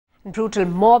Brutal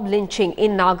mob lynching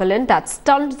in Nagaland that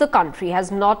stunned the country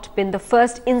has not been the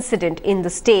first incident in the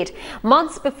state.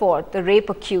 Months before, the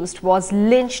rape accused was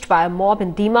lynched by a mob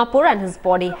in Dimapur and his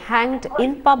body hanged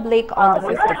in public on the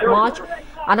 5th of March.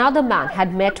 Another man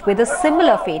had met with a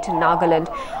similar fate in Nagaland.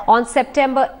 On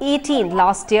September 18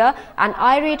 last year, an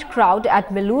irate crowd at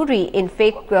Meluri in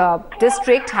Fake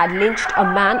district had lynched a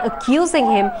man accusing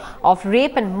him of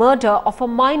rape and murder of a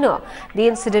minor. The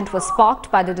incident was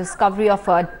sparked by the discovery of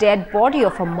a dead body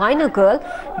of a minor girl.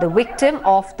 The victim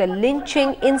of the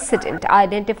lynching incident,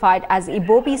 identified as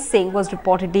Ibobi Singh, was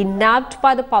reportedly nabbed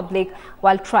by the public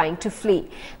while trying to flee.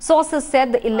 Sources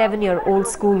said the 11-year-old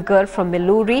schoolgirl from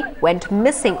Meluri went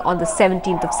missing on the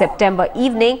 17th of September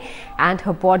evening and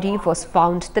her body was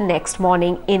found the next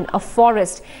morning in a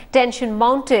forest. Tension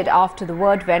mounted after the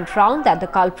word went round that the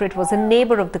culprit was a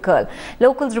neighbor of the girl.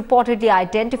 Locals reportedly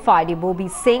identified Ibobi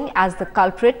Singh as the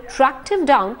culprit, tracked him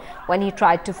down when he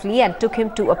tried to flee and took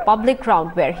him to a public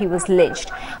ground where he was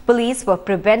lynched. Police were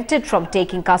prevented from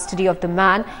taking custody of the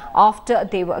man after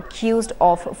they were accused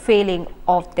of failing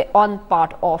on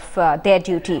part of their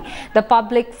duty. The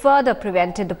public further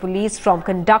prevented the police from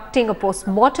conducting a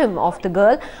post-mortem of the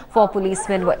girl. 4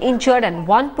 policemen were injured and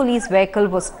 1 police vehicle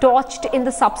was torched in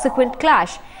the subsequent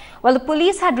clash. Well, the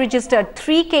police had registered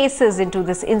 3 cases into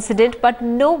this incident, but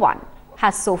no one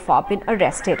has so far been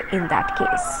arrested in that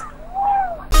case.